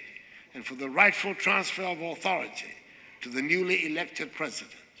maintained and for the rightful transfer of authority to the newly elected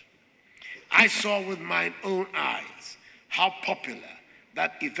president. I saw with my own eyes how popular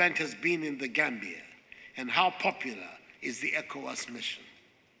that event has been in the Gambia and how popular is the ECOWAS mission.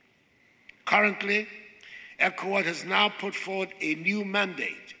 Currently, ECOWAS has now put forward a new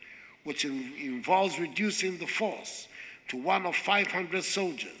mandate which involves reducing the force to one of 500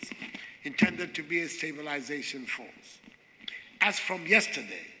 soldiers intended to be a stabilization force. As from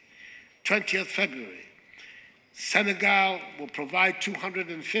yesterday, 20th February, Senegal will provide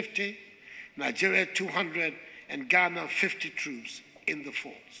 250, Nigeria 200, and Ghana 50 troops in the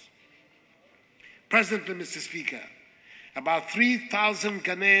force. Presently, Mr. Speaker, about 3,000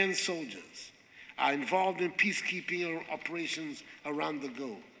 Ghanaian soldiers are involved in peacekeeping operations around the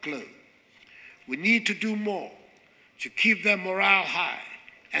globe. We need to do more to keep their morale high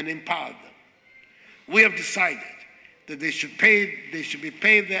and empower them. We have decided that they should be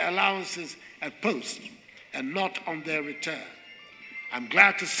paid their allowances at post and not on their return. I'm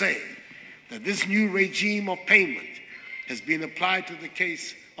glad to say that this new regime of payment has been applied to the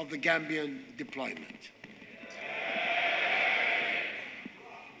case of the Gambian deployment.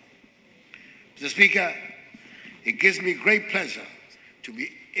 Mr. Speaker, it gives me great pleasure to be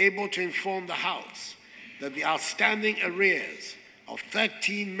able to inform the House that the outstanding arrears of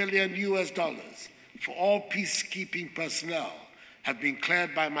 $13 million for all peacekeeping personnel have been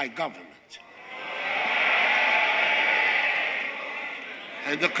cleared by my government.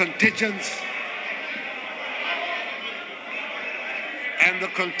 And the contingents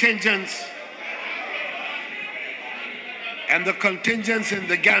in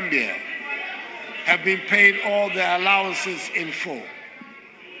the Gambia have been paid all their allowances in full.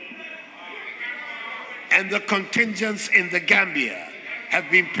 And the contingents in the Gambia have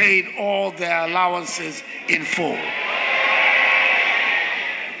been paid all their allowances in full.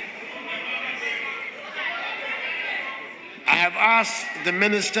 I have asked the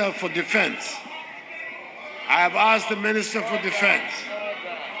Minister for Defense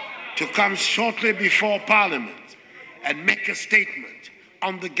to come shortly before Parliament and make a statement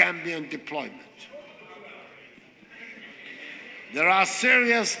on the Gambian deployment. There are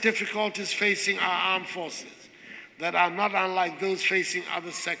serious difficulties facing our armed forces that are not unlike those facing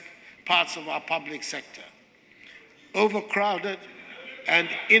other parts of our public sector. Overcrowded and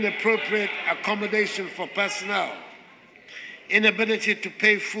inappropriate accommodation for personnel, inability to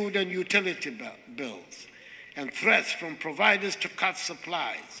pay food and utility bills, and threats from providers to cut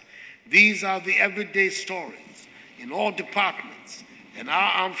supplies. These are the everyday stories in all departments, and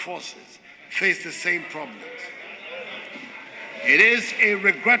our armed forces face the same problems. It is a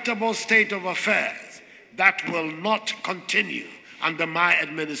regrettable state of affairs that will not continue under my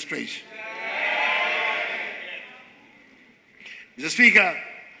administration. Mr. Speaker,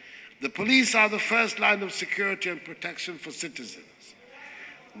 the police are the first line of security and protection for citizens.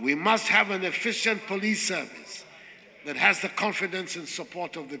 We must have an efficient police service that has the confidence and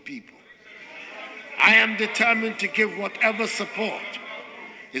support of the people. I am determined to give whatever support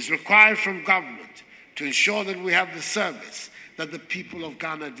is required from government to ensure that we have the service that the people of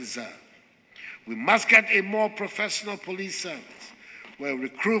Ghana deserve. We must get a more professional police service where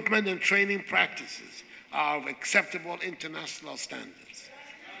recruitment and training practices are of acceptable international standards.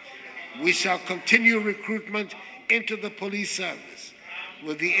 We shall continue recruitment into the police service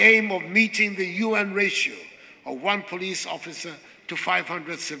with the aim of meeting the UN ratio of 1 police officer to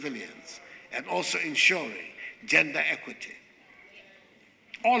 500 civilians, and also ensuring gender equity.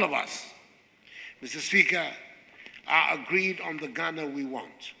 All of us, Mr. Speaker, are agreed on the Ghana we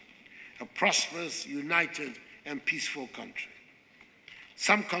want, a prosperous, united, and peaceful country.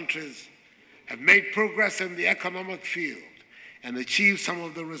 Some countries have made progress in the economic field and achieved some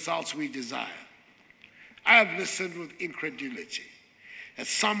of the results we desire. I have listened with incredulity as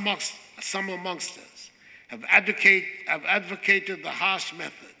some amongst us have advocated the harsh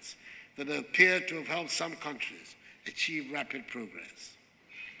methods that appear to have helped some countries achieve rapid progress.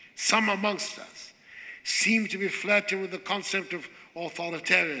 Some amongst us seem to be flirting with the concept of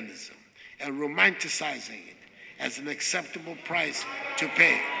authoritarianism and romanticizing it as an acceptable price to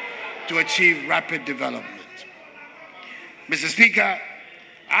pay to achieve rapid development. Mr. Speaker,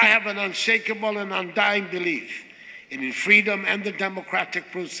 I have an unshakable and undying belief in freedom and the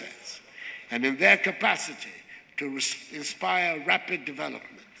democratic process, and in their capacity to inspire rapid development.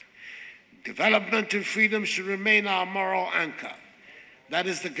 Development and freedom should remain our moral anchor. That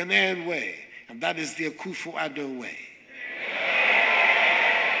is the Ghanaian way, and that is the Akufo-Addo way.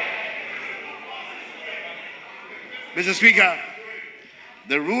 Mr. Speaker,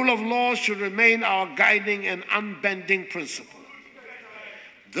 the rule of law should remain our guiding and unbending principle.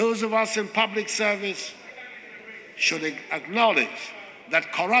 Those of us in public service should acknowledge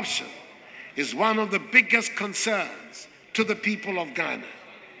that corruption is one of the biggest concerns to the people of Ghana.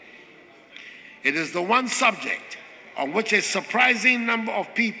 It is the one subject on which a surprising number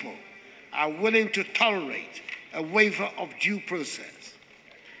of people are willing to tolerate a waiver of due process.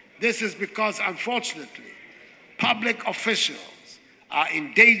 This is because, unfortunately, public officials are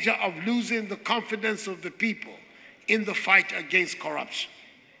in danger of losing the confidence of the people in the fight against corruption.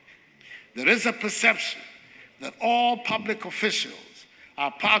 There is a perception that all public officials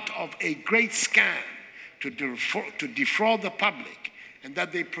are part of a great scam to defraud the public and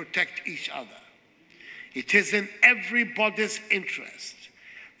that they protect each other. It is in everybody's interest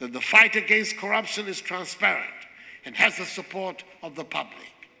that the fight against corruption is transparent and has the support of the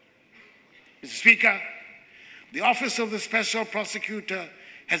public. Mr. Speaker, the Office of the Special Prosecutor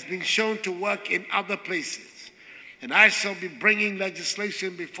has been shown to work in other places, and I shall be bringing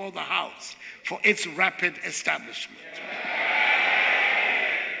legislation before the House for its rapid establishment.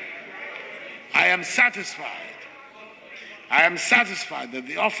 I am satisfied that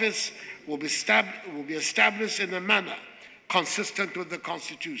the office will be established in a manner consistent with the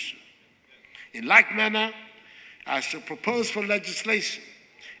Constitution. In like manner, I shall propose for legislation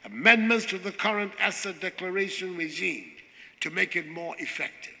amendments to the current asset declaration regime to make it more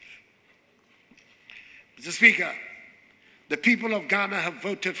effective. Mr. Speaker, the people of Ghana have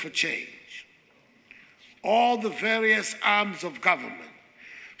voted for change. All the various arms of government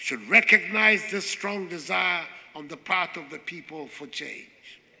should recognize this strong desire on the part of the people for change.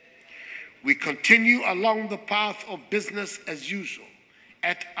 We continue along the path of business as usual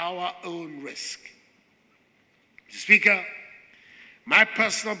at our own risk. Mr. Speaker, my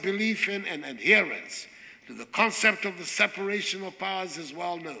personal belief in and adherence to the concept of the separation of powers is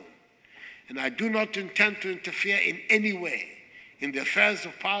well known, and I do not intend to interfere in any way in the affairs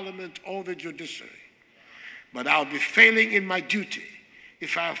of Parliament or the judiciary. But I'll be failing in my duty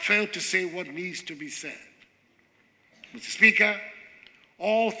if I fail to say what needs to be said. Mr. Speaker,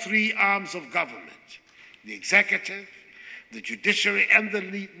 all three arms of government, the executive, the judiciary, and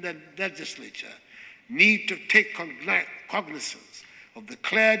the legislature, need to take cognizance of the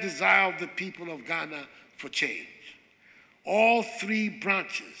clear desire of the people of Ghana for change. All three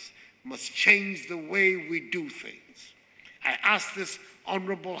branches must change the way we do things. I ask this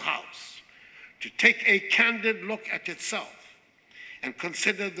honorable House to take a candid look at itself and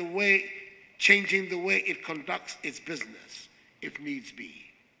consider changing the way it conducts its business, if needs be.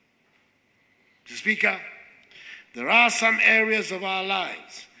 Mr. Speaker, there are some areas of our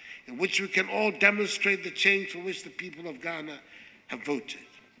lives in which we can all demonstrate the change for which the people of Ghana have voted.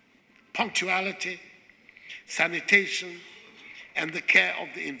 Punctuality, sanitation, and the care of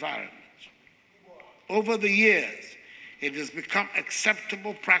the environment. Over the years, it has become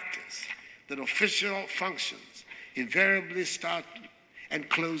acceptable practice that official functions invariably start and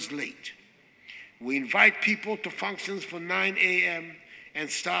close late. We invite people to functions for 9 a.m. and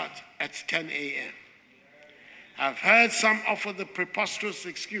start at 10 a.m. I've heard some offer the preposterous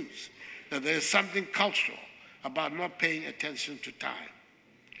excuse that there is something cultural about not paying attention to time.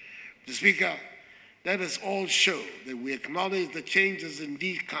 Mr. Speaker, let us all show that we acknowledge the change has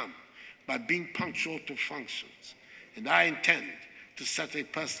indeed come by being punctual to functions, and I intend to set a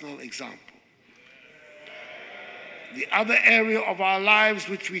personal example. The other area of our lives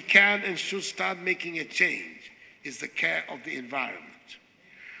which we can and should start making a change is the care of the environment.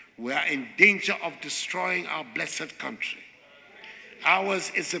 We are in danger of destroying our blessed country.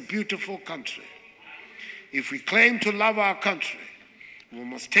 Ours is a beautiful country. If we claim to love our country, we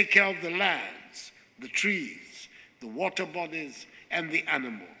must take care of the lands, the trees, the water bodies, and the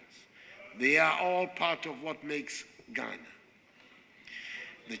animals. They are all part of what makes Ghana.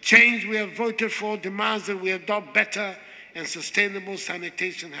 The change we have voted for demands that we adopt better and sustainable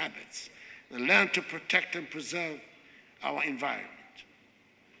sanitation habits and learn to protect and preserve our environment.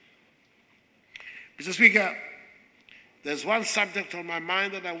 Mr. Speaker, there's one subject on my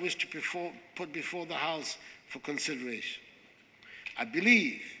mind that I wish to put before the House for consideration. I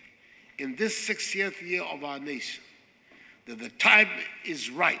believe in this 60th year of our nation that the time is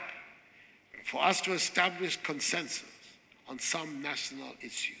ripe for us to establish consensus on some national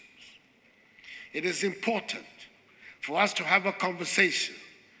issues. It is important for us to have a conversation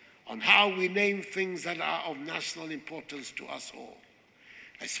on how we name things that are of national importance to us all.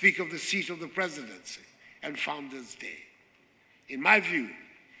 I speak of the seat of the presidency and Founders' Day. In my view,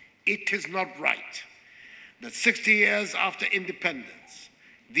 it is not right that 60 years after independence,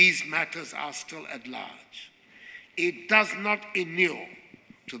 these matters are still at large. It does not inure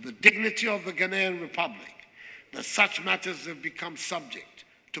to the dignity of the Ghanaian Republic that such matters have become subject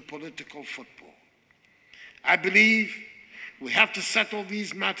to political football. I believe we have to settle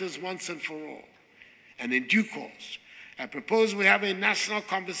these matters once and for all. And in due course, I propose we have a national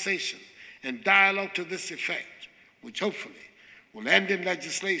conversation and dialogue to this effect, which hopefully will end in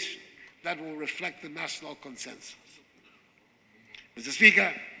legislation that will reflect the national consensus. Mr.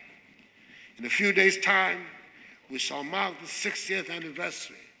 Speaker, in a few days' time, we shall mark the 60th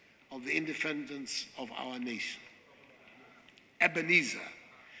anniversary of the independence of our nation. Ebenezer,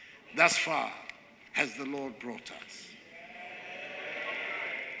 thus far has the Lord brought us.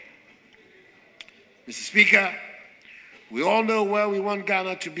 Mr. Speaker, we all know where we want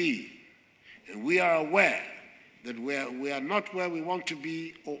Ghana to be, and we are aware that we are not where we want to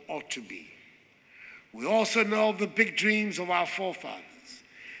be or ought to be. We also know of the big dreams of our forefathers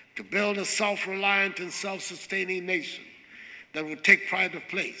to build a self-reliant and self-sustaining nation that will take pride of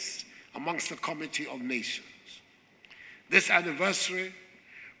place amongst the community of nations. This anniversary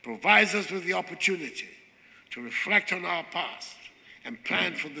provides us with the opportunity to reflect on our past and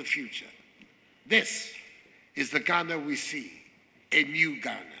plan for the future. This is the Ghana we see, a new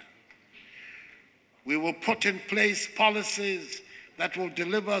Ghana. We will put in place policies that will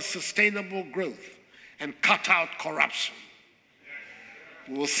deliver sustainable growth and cut out corruption.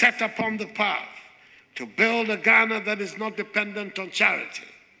 We will set upon the path to build a Ghana that is not dependent on charity,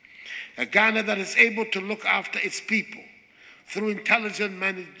 a Ghana that is able to look after its people through intelligent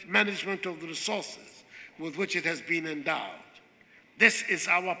management of the resources with which it has been endowed. This is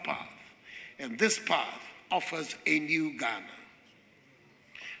our path, and this path offers a new Ghana.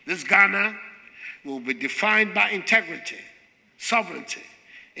 This Ghana will be defined by integrity, sovereignty,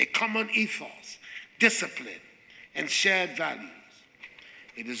 a common ethos, discipline, and shared values.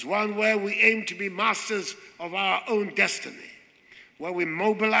 It is one where we aim to be masters of our own destiny, where we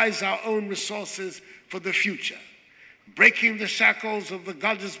mobilize our own resources for the future, breaking the shackles of the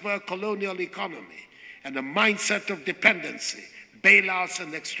Gullisberg colonial economy and a mindset of dependency, bailouts,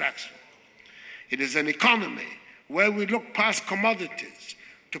 and extraction. It is an economy where we look past commodities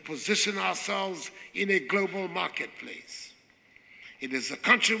to position ourselves in a global marketplace. It is a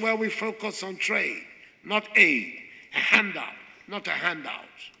country where we focus on trade, not aid, a handout, not a handout.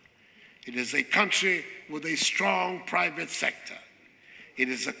 It is a country with a strong private sector. It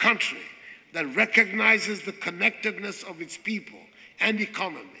is a country that recognizes the connectedness of its people and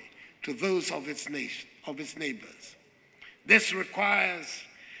economy to those of its nation, of its neighbors. This requires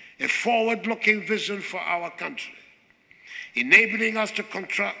a forward-looking vision for our country, enabling us to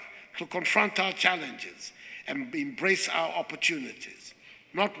confront our challenges and embrace our opportunities,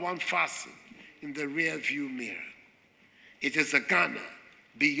 not one fastened in the rear-view mirror. It is a Ghana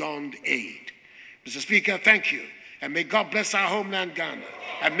beyond aid. Mr. Speaker, thank you, and may God bless our homeland Ghana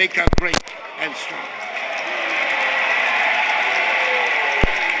and make her great and strong.